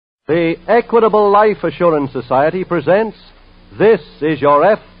The Equitable Life Assurance Society presents This Is Your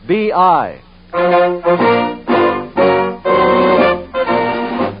F.B.I.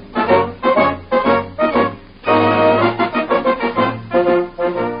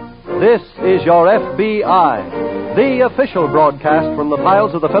 This is Your F.B.I., the official broadcast from the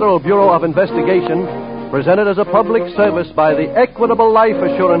files of the Federal Bureau of Investigation, presented as a public service by the Equitable Life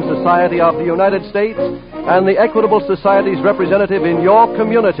Assurance Society of the United States and the Equitable Society's representative in your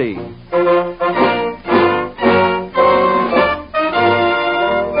community.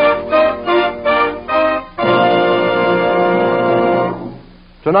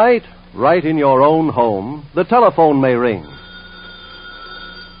 Tonight, right in your own home, the telephone may ring.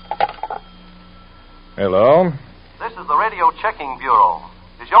 Hello? This is the Radio Checking Bureau.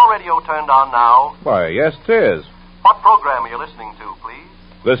 Is your radio turned on now? Why, yes, it is. What program are you listening to, please?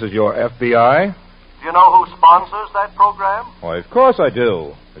 This is your F.B.I.? Do you know who sponsors that program? Why, of course I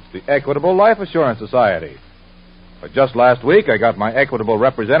do. It's the Equitable Life Assurance Society. But just last week, I got my Equitable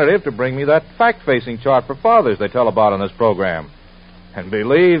representative to bring me that fact-facing chart for fathers they tell about on this program. And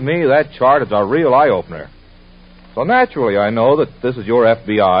believe me, that chart is a real eye-opener. So naturally, I know that This Is Your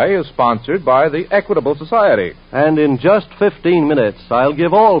F.B.I. is sponsored by the Equitable Society. And in just 15 minutes, I'll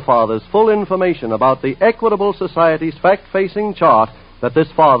give all fathers full information about the Equitable Society's fact-facing chart that this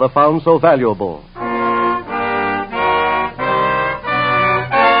father found so valuable.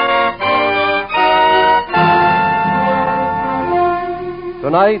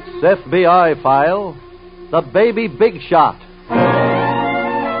 Tonight's F.B.I. file, The Baby Big Shot.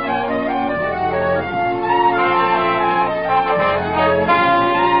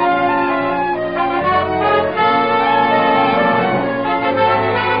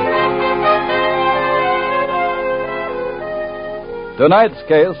 Tonight's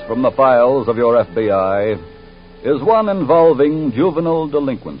case from the files of your FBI is one involving juvenile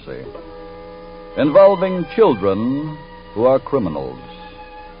delinquency, involving children who are criminals.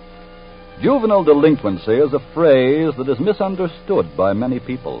 Juvenile delinquency is a phrase that is misunderstood by many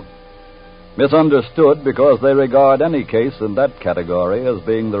people. Misunderstood because they regard any case in that category as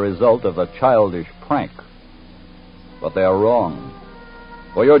being the result of a childish prank. But they are wrong.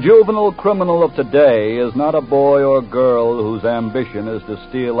 For your juvenile criminal of today is not a boy or girl whose ambition is to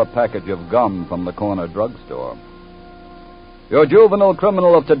steal a package of gum from the corner drugstore. Your juvenile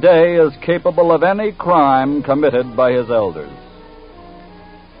criminal of today is capable of any crime committed by his elders.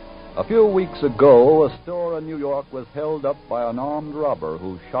 A few weeks ago, a store in New York was held up by an armed robber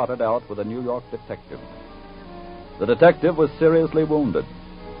who shot it out with a New York detective. The detective was seriously wounded.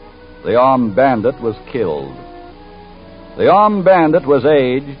 The armed bandit was killed. The armed bandit was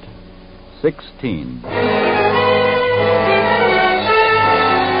aged 16.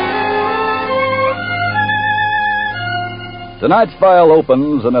 Tonight's file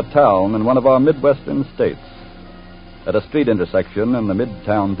opens in a town in one of our Midwestern states. At a street intersection in the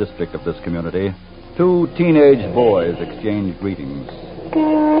Midtown district of this community, two teenage boys exchange greetings.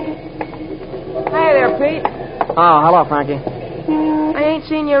 Hey there, Pete. Oh, hello, Frankie. I ain't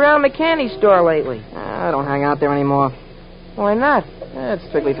seen you around the candy store lately. I don't hang out there anymore. Why not? It's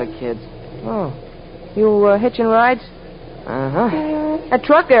strictly for kids. Oh. You hitching rides? Uh-huh. That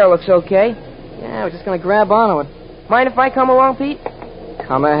truck there looks okay. Yeah, we're just going to grab onto it. Mind if I come along, Pete?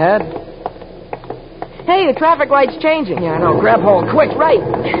 Come ahead. Hey, the traffic light's changing. Yeah, I know. Grab hold. Quick, right.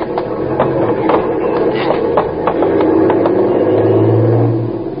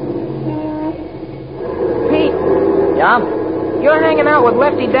 Pete. Yeah? You're hanging out with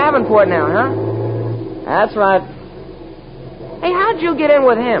Lefty Davenport now, huh? That's right. Hey, how'd you get in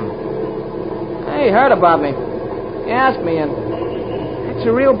with him? Hey, you heard about me. You asked me in. That's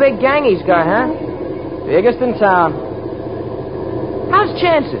a real big gang he's got, huh? Biggest in town. How's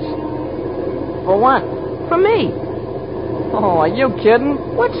chances? For what? For me. Oh, are you kidding?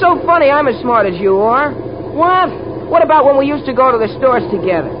 What's so funny? I'm as smart as you are. What? What about when we used to go to the stores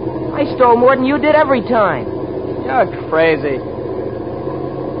together? I stole more than you did every time. You're crazy.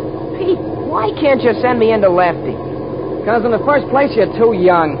 Pete, why can't you send me into Lefty? Because in the first place, you're too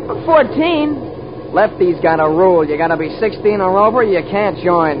young. I'm 14. Lefty's got a rule. You got to be 16 or over, you can't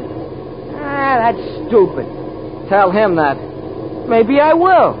join. Ah, that's stupid. Tell him that. Maybe I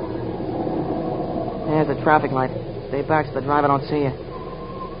will. There's the traffic light. Stay back so the driver don't see you.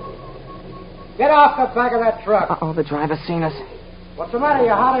 Get off the back of that truck. Uh-oh, the driver's seen us. What's the matter?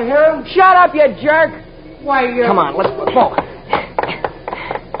 You hard of hearing? Shut up, you jerk. Why, you... Come on, let's go.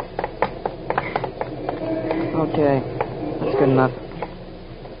 Okay. That's good enough.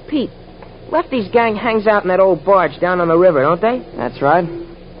 Pete, Lefty's gang hangs out in that old barge down on the river, don't they? That's right.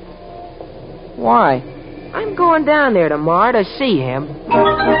 Why? I'm going down there tomorrow to see him.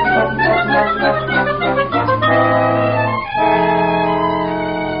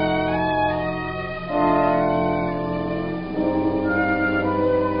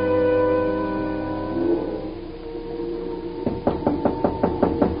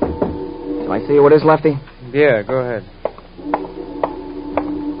 Can I see who it is, Lefty? Yeah, go ahead.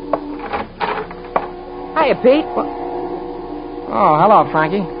 Hiya, Pete. Oh, hello,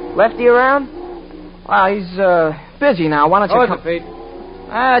 Frankie. Lefty around? Well, he's busy now. Why don't you come... Pete?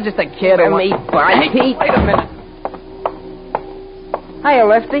 Just a kid. Let me by, Pete. Wait a minute. Hiya,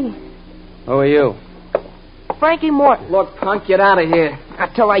 Lefty. Who are you? Frankie Morton. Look, punk, get out of here.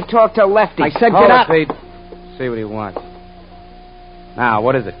 Not till I talk to Lefty. I said Hold get it, out. Pete. See what he wants. Now,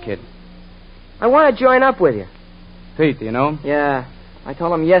 what is it, kid? I want to join up with you. Pete, do you know him? Yeah. I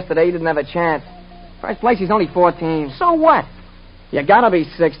told him yesterday he didn't have a chance. First place, he's only 14. So what? You gotta be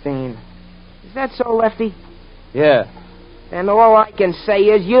 16. Is that so, Lefty? Yeah. And all I can say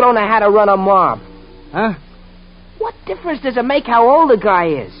is you don't know how to run a mob. Huh? What difference does it make how old a guy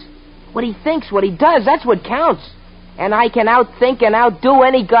is? What he thinks, what he does, that's what counts. And I can outthink and outdo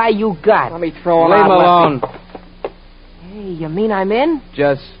any guy you got. Let me throw him Leave out, him alone. Hey, you mean I'm in?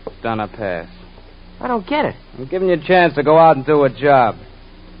 Just on a pass. I don't get it. I'm giving you a chance to go out and do a job.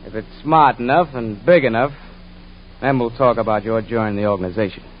 If it's smart enough and big enough, then we'll talk about your joining the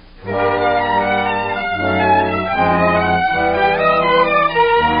organization.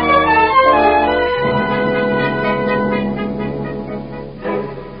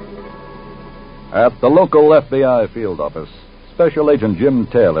 At the local FBI field office, Special Agent Jim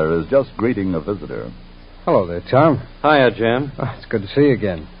Taylor is just greeting a visitor. Hello there, Tom. Hiya, Jim. Oh, it's good to see you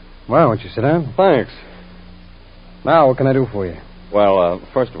again. Well, won't you sit down? Thanks. Now, what can I do for you? Well,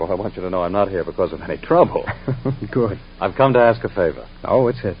 first of all, I want you to know I'm not here because of any trouble. Good. I've come to ask a favor. Oh,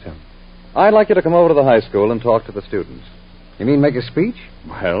 what's that, Tom? I'd like you to come over to the high school and talk to the students. You mean make a speech?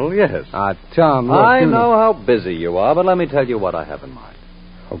 Well, yes. Tom, look... I know how busy you are, but let me tell you what I have in mind.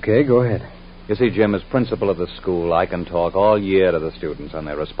 Okay, go ahead. You see, Jim, as principal of the school, I can talk all year to the students on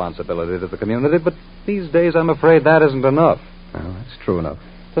their responsibility to the community, but these days I'm afraid that isn't enough. Well, that's true enough.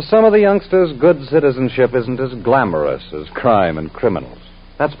 To some of the youngsters, good citizenship isn't as glamorous as crime and criminals.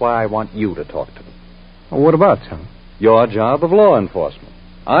 That's why I want you to talk to them. Well, what about, Tom? Your job of law enforcement.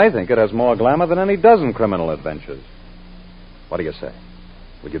 I think it has more glamour than any dozen criminal adventures. What do you say?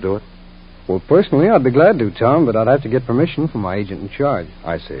 Would you do it? Well, personally, I'd be glad to, Tom, but I'd have to get permission from my agent in charge.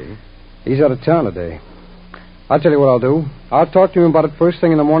 I see. He's out of town today. I'll tell you what I'll do. I'll talk to him about it first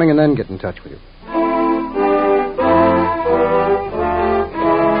thing in the morning and then get in touch with you.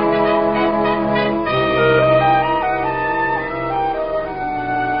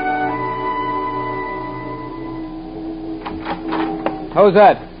 Who's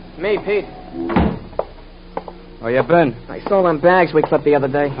that? Me, Pete. Where you been? I sold them bags we clipped the other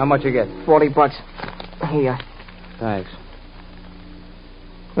day. How much you get? $40. Here. Thanks.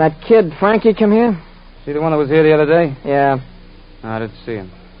 That kid, Frankie, come here? See the one that was here the other day? Yeah. I didn't see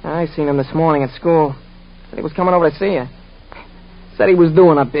him. I seen him this morning at school. Said he was coming over to see you. Said he was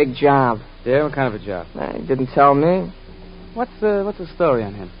doing a big job. Yeah, what kind of a job? He didn't tell me. What's the story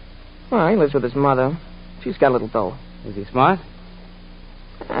on him? Well, he lives with his mother. She's got a little dough. Is he smart?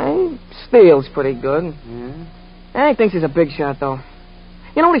 He steals pretty good. Yeah. He thinks he's a big shot, though.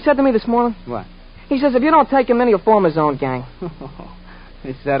 You know what he said to me this morning? What? He says if you don't take him in, he'll form his own gang.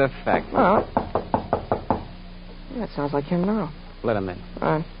 Is that a fact? Oh. Yeah, it sounds like him now. Let him in.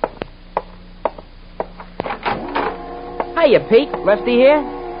 All right. Hiya, Pete. Lefty here?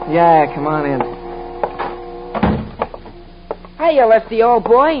 Yeah, come on in. Hiya, Lefty, old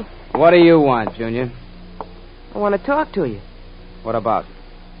boy. What do you want, Junior? I want to talk to you. What about?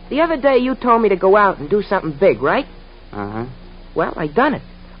 The other day you told me to go out and do something big, right? Uh-huh. Well, I done it.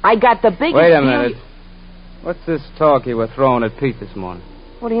 I got the biggest Wait a deal minute. What's this talk you were throwing at Pete this morning?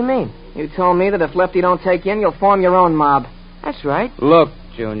 What do you mean? You told me that if Lefty don't take you in, you'll form your own mob. That's right. Look,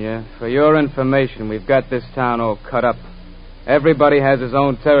 Junior, for your information, we've got this town all cut up. Everybody has his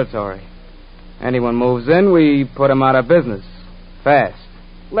own territory. Anyone moves in, we put him out of business. Fast.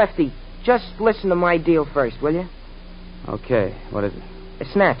 Lefty, just listen to my deal first, will you? Okay, what is it? A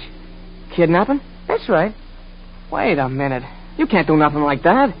snatch. Kidnapping? That's right. Wait a minute. You can't do nothing like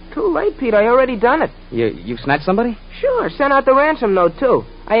that. Too late, Pete. I already done it. You snatched somebody? Sure. Sent out the ransom note, too.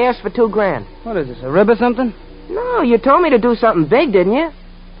 I asked for $2,000. What is this, a rib or something? No, you told me to do something big, didn't you?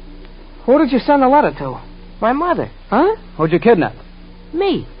 Who did you send the letter to? My mother. Huh? Who'd you kidnap?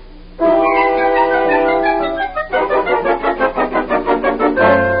 Me.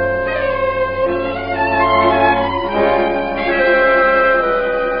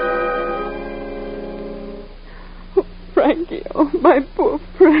 Frankie, oh, my poor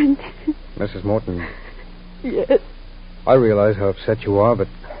Frankie. Mrs. Morton, Yes. I realize how upset you are, but,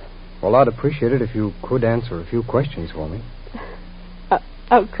 well, I'd appreciate it if you could answer a few questions for me.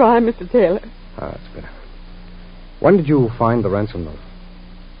 I'll try, Mr. Taylor. That's better. When did you find the ransom note?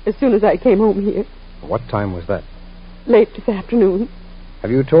 as soon as I came home here. What time was that? Late this afternoon.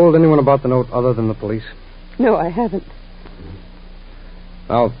 Have you told anyone about the note other than the police? No, I haven't.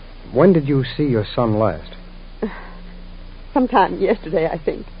 Now, when did you see your son last? Sometime yesterday, I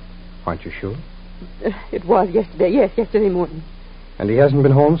think. Aren't you sure? It was yesterday. Yes, yesterday morning. And he hasn't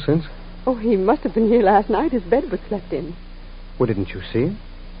been home since? Oh, he must have been here last night. His bed was slept in. Well, didn't you see him?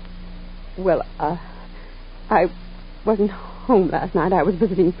 Well, I wasn't home last night. I was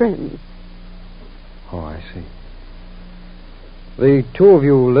visiting friends. Oh, I see. The two of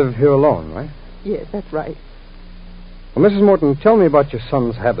you live here alone, right? Yes, that's right. Well, Mrs. Morton, tell me about your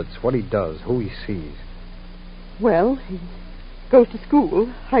son's habits, what he does, who he sees. Well, he goes to school,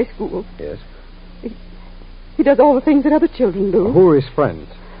 high school. Yes. He does all the things that other children do. Who are his friends?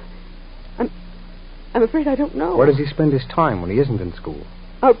 I'm afraid I don't know. Where does he spend his time when he isn't in school?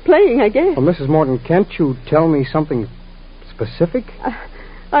 Out playing, I guess. Well, Mrs. Morton, can't you tell me something specific?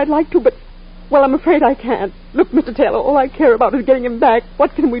 I'd like to, but, well, I'm afraid I can't. Look, Mr. Taylor, all I care about is getting him back.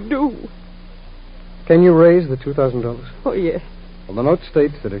 What can we do? Can you raise the $2,000? Oh, yes. Well, the note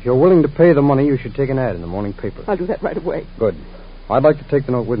states that if you're willing to pay the money, you should take an ad in the morning paper. I'll do that right away. Good. I'd like to take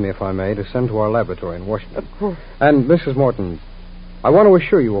the note with me, if I may, to send to our laboratory in Washington. Of course. And, Mrs. Morton, I want to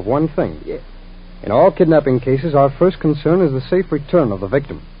assure you of one thing. Yes. In all kidnapping cases, our first concern is the safe return of the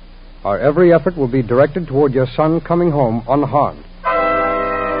victim. Our every effort will be directed toward your son coming home unharmed.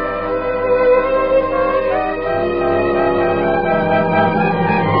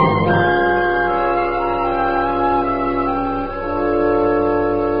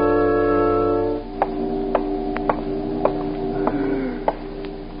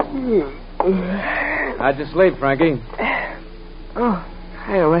 How'd you sleep, Frankie? Oh,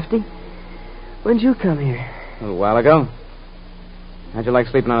 hi, Lefty. When'd you come here? A little while ago. How'd you like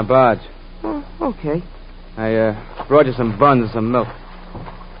sleeping on a barge? Oh, okay. I brought you some buns and some milk.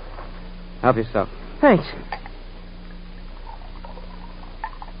 Help yourself. Thanks.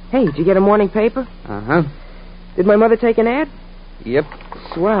 Hey, did you get a morning paper? Uh-huh. Did my mother take an ad? Yep.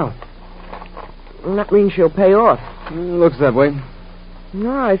 Swell. Well, that means she'll pay off. Looks that way.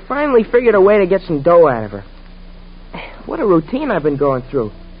 No, I finally figured a way to get some dough out of her. What a routine I've been going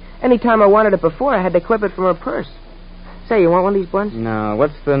through. Anytime I wanted it before, I had to clip it from her purse. Say, you want one of these buns? No,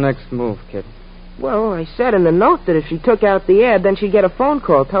 what's the next move, kid? Well, I said in the note that if she took out the ad, then she'd get a phone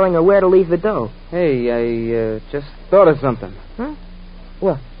call telling her where to leave the dough. Hey, I just thought of something. Huh?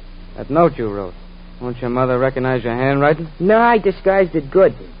 What? That note you wrote. Won't your mother recognize your handwriting? No, I disguised it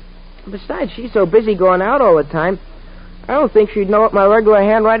good. Besides, she's so busy going out all the time, I don't think she'd know what my regular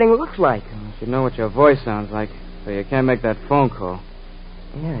handwriting looks like. She'd know what your voice sounds like, so you can't make that phone call.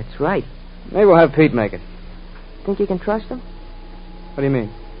 Yeah, that's right. Maybe we'll have Pete make it. Think you can trust him? What do you mean?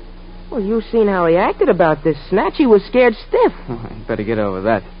 Well, you've seen how he acted about this snatch. He was scared stiff. Oh, you better get over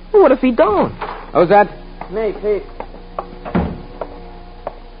that. Well, what if he don't? Who's that? Me, Pete.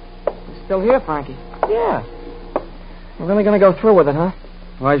 You still here, Frankie? Yeah. We're really going to go through with it, huh?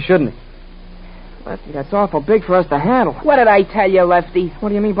 Why shouldn't he? Lefty, that's awful big for us to handle. What did I tell you, Lefty? What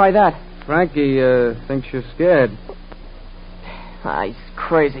do you mean by that? Frankie thinks you're scared. He's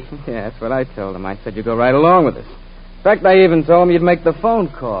crazy. Yeah, that's what I told him. I said you'd go right along with us. In fact, I even told him you'd make the phone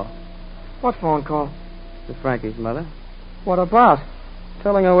call. What phone call? To Frankie's mother. What about?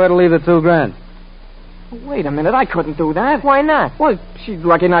 Telling her where to leave the $2,000. Wait a minute, I couldn't do that. Why not? Well, she'd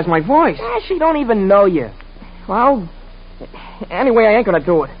recognize my voice. Yeah, she don't even know you. Well, anyway, I ain't gonna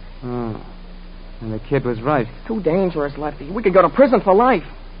do it. Oh. And the kid was right. Too dangerous, Lefty. We could go to prison for life.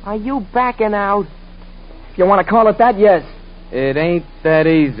 Are you backing out? If you want to call it that, yes. It ain't that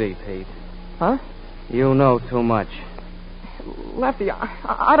easy, Pete. Huh? You know too much. Lefty,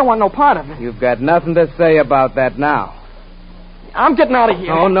 I don't want no part of it. You've got nothing to say about that now. I'm getting out of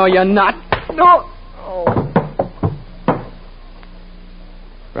here. Oh, no, you're not. No. Oh.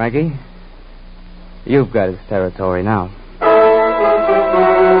 Frankie, you've got his territory now.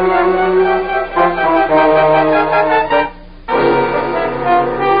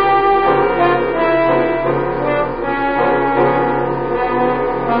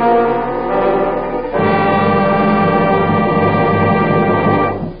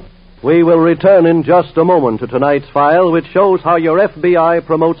 We will return in just a moment to tonight's file, which shows how your FBI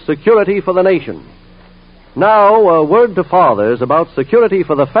promotes security for the nation. Now, a word to fathers about security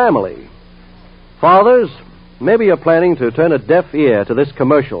for the family. Fathers, maybe you're planning to turn a deaf ear to this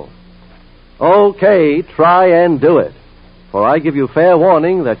commercial. Okay, try and do it. For I give you fair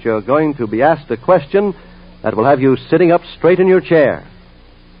warning that you're going to be asked a question that will have you sitting up straight in your chair.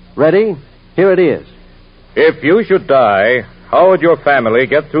 Ready? Here it is. If you should die, how would your family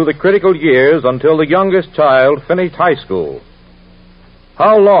get through the critical years until the youngest child finished high school?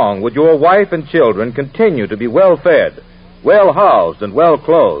 how long would your wife and children continue to be well-fed, well-housed, and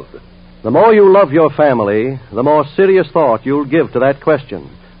well-clothed? The more you love your family, the more serious thought you'll give to that question.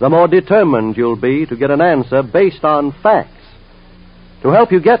 The more determined you'll be to get an answer based on facts. To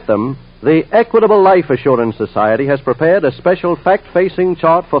help you get them, the Equitable Life Assurance Society has prepared a special fact-facing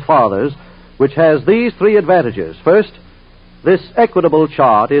chart for fathers which has these 3 advantages. First, this equitable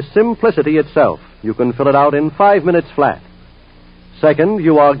chart is simplicity itself. You can fill it out in 5 minutes flat. Second,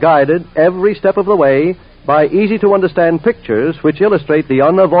 you are guided every step of the way by easy-to-understand pictures which illustrate the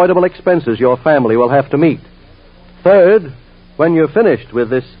unavoidable expenses your family will have to meet. Third, when you're finished with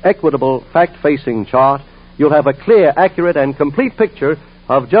this equitable fact-facing chart, you'll have a clear, accurate, and complete picture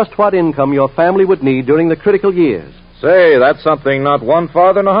of just what income your family would need during the critical years. Say, that's something not one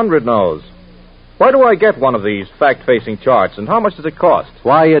father in 100 knows. Why do I get one of these fact-facing charts, and how much does it cost?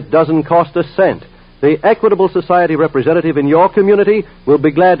 Why, it doesn't cost a cent. The Equitable Society representative in your community will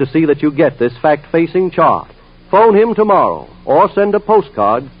be glad to see that you get this fact-facing chart. Phone him tomorrow or send a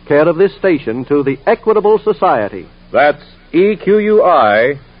postcard, care of this station, to the Equitable Society. That's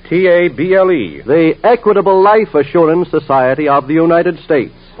EQUITABLE. The Equitable Life Assurance Society of the United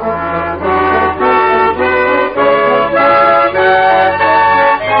States.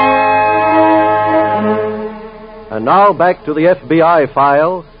 And now back to the FBI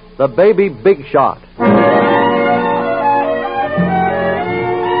file, the Baby Big Shot.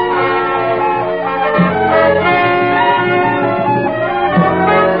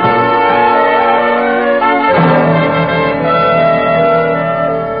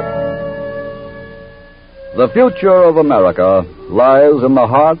 The future of America lies in the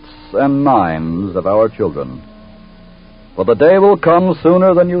hearts and minds of our children. For the day will come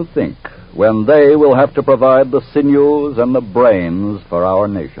sooner than you think when they will have to provide the sinews and the brains for our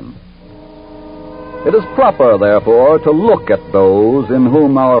nation. It is proper, therefore, to look at those in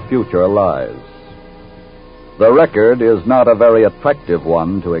whom our future lies. The record is not a very attractive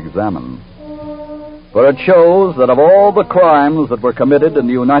one to examine, for it shows that of all the crimes that were committed in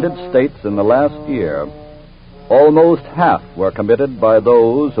the United States in the last year, almost half were committed by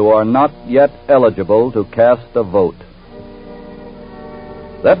those who are not yet eligible to cast a vote.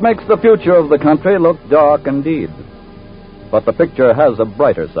 That makes the future of the country look dark indeed. But the picture has a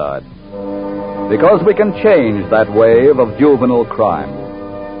brighter side, because we can change that wave of juvenile crime.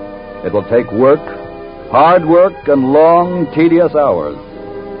 It will take work, hard work, and long, tedious hours.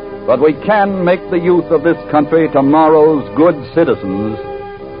 But we can make the youth of this country tomorrow's good citizens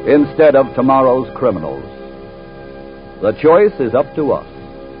instead of tomorrow's criminals. The choice is up to us,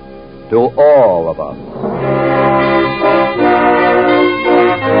 to all of us.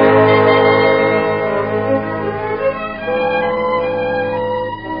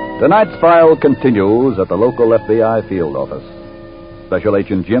 Tonight's file continues at the local FBI field office. Special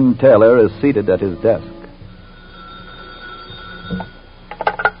Agent Jim Taylor is seated at his desk.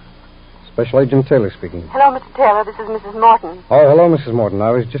 Special Agent Taylor speaking. Hello, Mr. Taylor. This is Mrs. Morton. Oh, hello, Mrs. Morton. I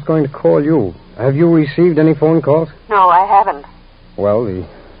was just going to call you. Have you received any phone calls? No, I haven't. Well, the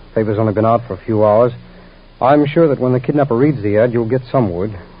paper's only been out for a few hours. I'm sure that when the kidnapper reads the ad, you'll get some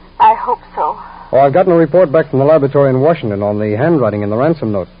word. I hope so. Oh, I've gotten a report back from the laboratory in Washington on the handwriting in the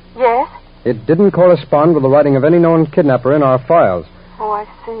ransom note. Yes? It didn't correspond with the writing of any known kidnapper in our files. Oh, I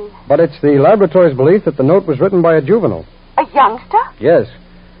see. But it's the laboratory's belief that the note was written by a juvenile. A youngster? Yes.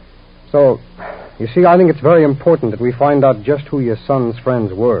 So, you see, I think it's very important that we find out just who your son's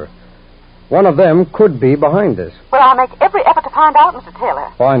friends were. One of them could be behind this. Well, I'll make every effort to find out, Mr.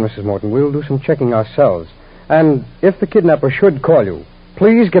 Taylor. Fine, Mrs. Morton. We'll do some checking ourselves. And if the kidnapper should call you,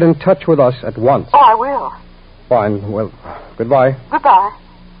 please get in touch with us at once. Oh, I will. Fine. Well, goodbye. Goodbye.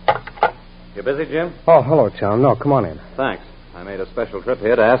 You busy, Jim? Oh, hello, Tom. No, come on in. Thanks. I made a special trip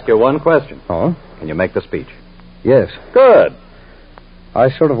here to ask you one question. Oh? Can you make the speech? Yes. Good. I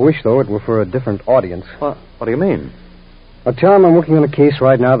sort of wish, though, it were for a different audience. What do you mean? Well, Tom, I'm working on a case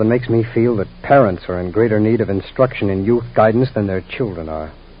right now that makes me feel that parents are in greater need of instruction in youth guidance than their children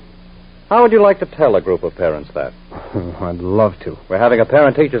are. How would you like to tell a group of parents that? I'd love to. We're having a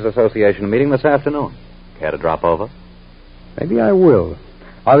Parent-Teachers Association meeting this afternoon. Care to drop over? Maybe I will.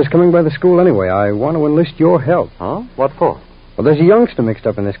 I was coming by the school anyway. I want to enlist your help. Huh? What for? Well, there's a youngster mixed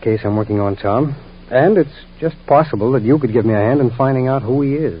up in this case I'm working on, Tom. And it's just possible that you could give me a hand in finding out who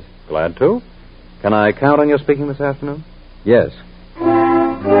he is. Glad to. Can I count on your speaking this afternoon? Yes.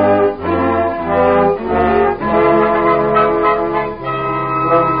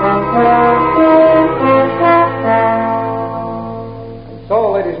 And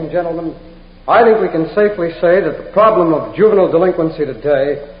so, ladies and gentlemen, I think we can safely say that the problem of juvenile delinquency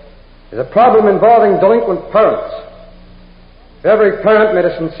today is a problem involving delinquent parents. Every parent made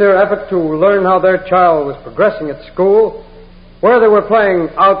a sincere effort to learn how their child was progressing at school, where they were playing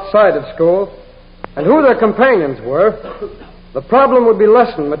outside of school, and who their companions were. The problem would be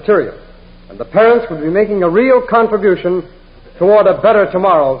less than material, and the parents would be making a real contribution toward a better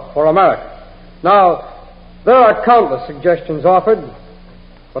tomorrow for America. Now, there are countless suggestions offered,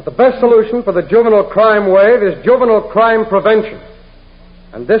 but the best solution for the juvenile crime wave is juvenile crime prevention.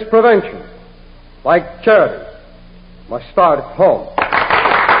 And this prevention, like charity, must start at home.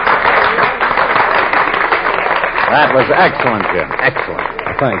 That was excellent, Jim.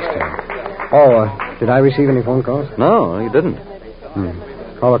 Excellent. Thanks, Tim. Oh, did I receive any phone calls? No, you didn't.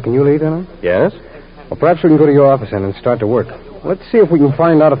 Oh, can you leave then? Yes? Well, perhaps we can go to your office then and start to work. Let's see if we can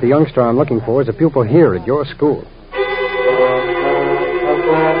find out if the youngster I'm looking for is a pupil here at your school.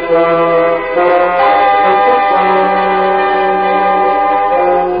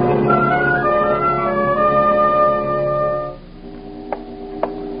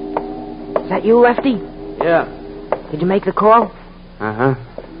 Is that you, Lefty? Yeah. Did you make the call? Uh-huh.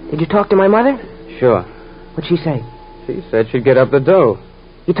 Did you talk to my mother? Sure. What'd she say? She said she'd get up the dough.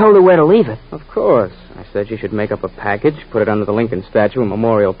 You told her where to leave it. Of course. I said she should make up a package, put it under the Lincoln statue in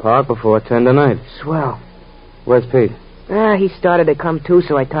Memorial Park before 10 tonight. Swell. Where's Pete? He started to come to,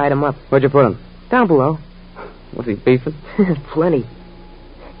 so I tied him up. Where'd you put him? Down below. Was he beefing? Plenty.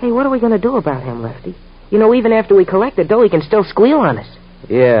 Hey, what are we going to do about him, Lefty? You know, even after we collect the dough, he can still squeal on us.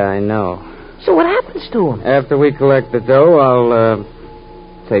 Yeah, I know. So what happens to him? After we collect the dough, I'll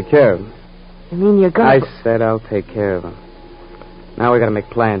take care of him. You mean you're going to... I said I'll take care of him. Now we got to make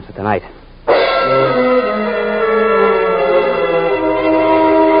plans for tonight.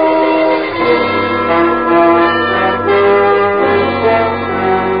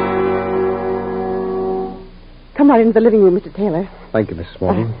 Come right into the living room, Mr. Taylor. Thank you, Mrs.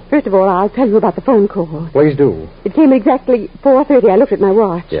 Morton. First of all, I'll tell you about the phone call. Please do. It came at exactly 4:30. I looked at my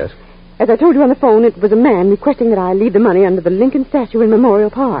watch. Yes. As I told you on the phone, it was a man requesting that I leave the money under the Lincoln statue in Memorial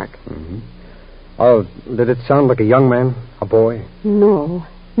Park. Mm-hmm. Oh, did it sound like a young man? A boy? No.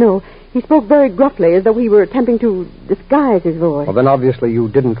 He spoke very gruffly, as though he were attempting to disguise his voice. Well, then obviously you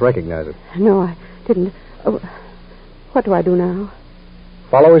didn't recognize it. No, I didn't. Oh, what do I do now?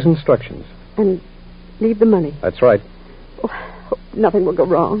 Follow his instructions. And leave the money? That's right. Oh, nothing will go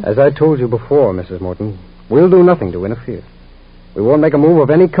wrong. As I told you before, Mrs. Morton, we'll do nothing to interfere. We won't make a move of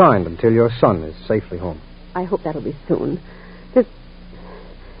any kind until your son is safely home. I hope that'll be soon. This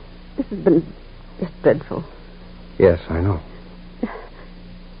has been just dreadful. Yes, I know.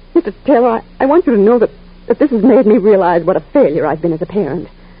 Mr. Taylor, I want you to know that this has made me realize what a failure I've been as a parent.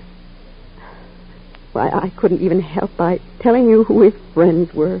 Why, I couldn't even help by telling you who his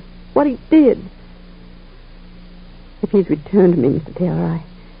friends were, what he did. If he's returned to me, Mr. Taylor,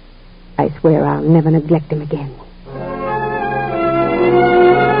 I swear I'll never neglect him again.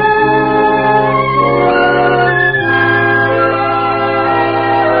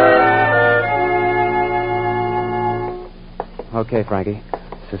 Okay, Frankie.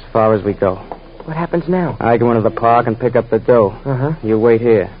 It's as far as we go. What happens now? I go into the park and pick up the dough. Uh-huh. You wait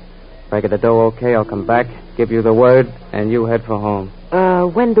here. If I get the dough okay, I'll come back, give you the word, and you head for home.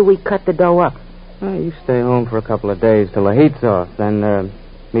 When do we cut the dough up? You stay home for a couple of days till the heat's off, then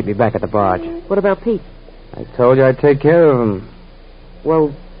meet me back at the barge. What about Pete? I told you I'd take care of him.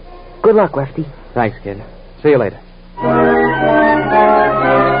 Well, good luck, Lefty. Thanks, kid. See you later.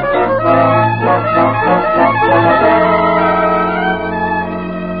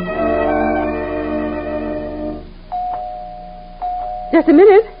 Just a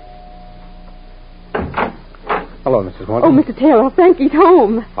minute. Hello, Mrs. Morton. Oh, Mr. Taylor, Frankie's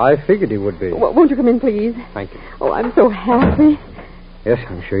home. I figured he would be. Won't you come in, please? Thank you. Oh, I'm so happy. Yes,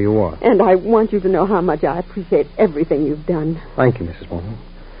 I'm sure you are. And I want you to know how much I appreciate everything you've done. Thank you, Mrs. Morton.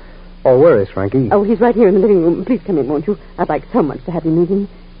 Oh, where is Frankie? Oh, he's right here in the living room. Please come in, won't you? I'd like so much to have you meet him.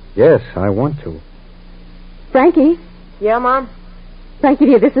 Yes, I want to. Frankie? Yeah, Mom? Frankie,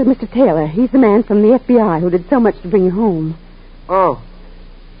 dear, this is Mr. Taylor. He's the man from the F.B.I. who did so much to bring you home. Oh.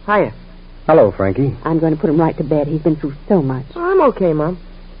 Hiya. Hello, Frankie. I'm going to put him right to bed. He's been through so much. Oh, I'm okay, Mom.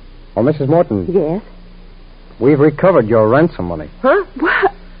 Oh, Mrs. Morton. Yes? We've recovered your ransom money. Huh?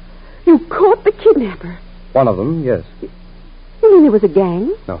 What? You caught the kidnapper? One of them, yes. You mean there was a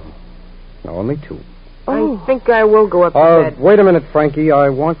gang? No, only two. Oh. I think I will go up to bed. Wait a minute, Frankie. I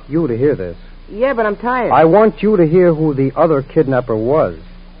want you to hear this. Yeah, but I'm tired. I want you to hear who the other kidnapper was.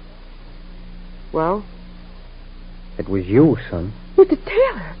 Well? It was you, son. Mr.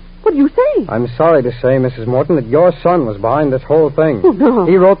 Taylor, what are you saying? I'm sorry to say, Mrs. Morton, that your son was behind this whole thing. Oh, no.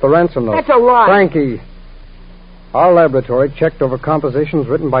 He wrote the ransom note. That's a lie. Frankie, our laboratory checked over compositions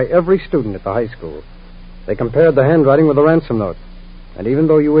written by every student at the high school. They compared the handwriting with the ransom note. And even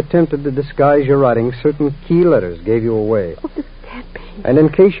though you attempted to disguise your writing, certain key letters gave you away. Oh, this can't be. And in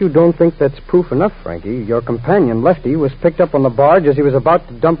case you don't think that's proof enough, Frankie, your companion, Lefty, was picked up on the barge as he was about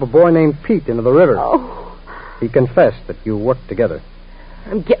to dump a boy named Pete into the river. Oh. He confessed that you worked together.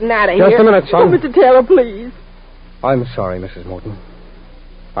 I'm getting out of here. Just a minute, son. Oh, Mr. Taylor, please. I'm sorry, Mrs. Morton.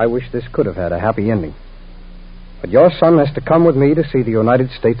 I wish this could have had a happy ending. But your son has to come with me to see the United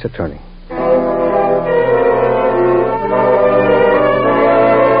States Attorney.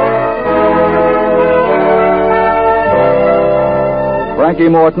 Frankie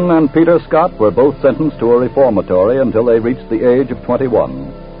Morton and Peter Scott were both sentenced to a reformatory until they reached the age of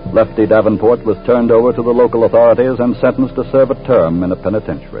 21. Lefty Davenport was turned over to the local authorities and sentenced to serve a term in a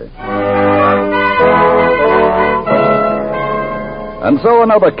penitentiary. And so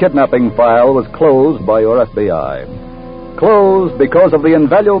another kidnapping file was closed by your FBI. Closed because of the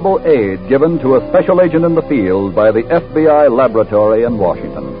invaluable aid given to a special agent in the field by the F.B.I. laboratory in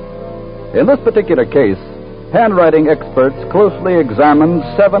Washington. In this particular case, handwriting experts closely examined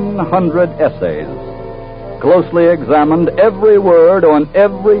 700 essays, closely examined every word on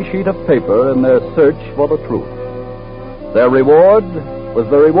every sheet of paper in their search for the truth. Their reward was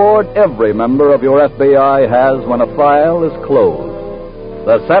the reward every member of your FBI has when a file is closed.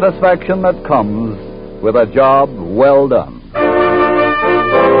 The satisfaction that comes with a job well done.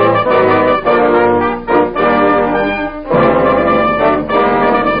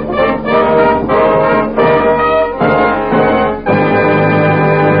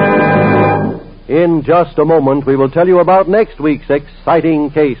 In just a moment, we will tell you about next week's exciting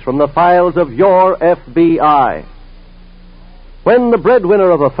case from the files of your FBI. When the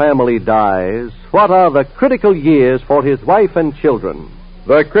breadwinner of a family dies, what are the critical years for his wife and children?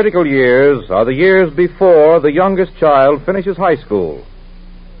 The critical years are the years before the youngest child finishes high school.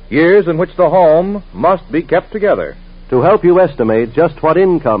 Years in which the home must be kept together. To help you estimate just what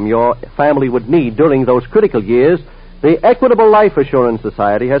income your family would need during those critical years, the Equitable Life Assurance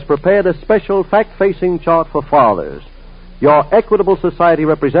Society has prepared a special fact-facing chart for fathers. Your Equitable Society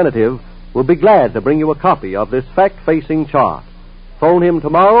representative will be glad to bring you a copy of this fact-facing chart. Phone him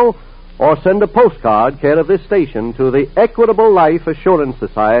tomorrow or send a postcard care of this station to the Equitable Life Assurance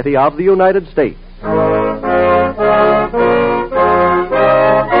Society of the United States.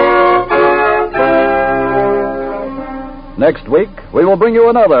 Next week, we will bring you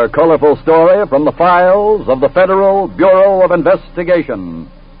another colorful story from the files of the Federal Bureau of Investigation.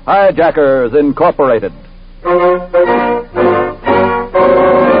 Hijackers Incorporated.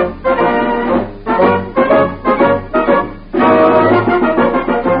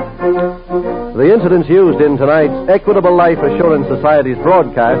 The incidents used in tonight's Equitable Life Assurance Society's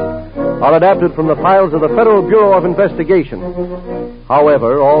broadcast are adapted from the files of the Federal Bureau of Investigation.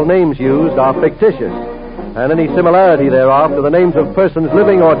 However, all names used are fictitious, and any similarity thereof to the names of persons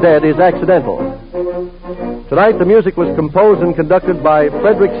living or dead is accidental. Tonight, the music was composed and conducted by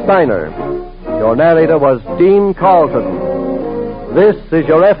Frederick Steiner. Your narrator was Dean Carlton. This is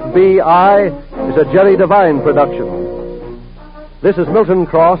Your FBI is a Jerry Devine production. This is Milton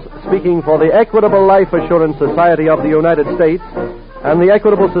Cross speaking for the Equitable Life Assurance Society of the United States and the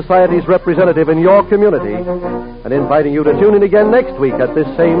Equitable Society's representative in your community, and inviting you to tune in again next week at this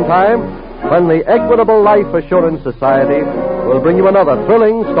same time when the Equitable Life Assurance Society will bring you another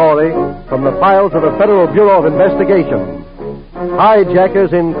thrilling story from the files of the Federal Bureau of Investigation.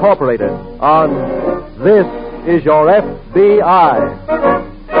 Hijackers Incorporated on This is Your FBI.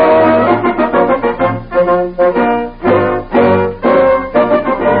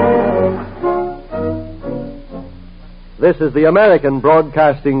 This is the American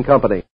Broadcasting Company.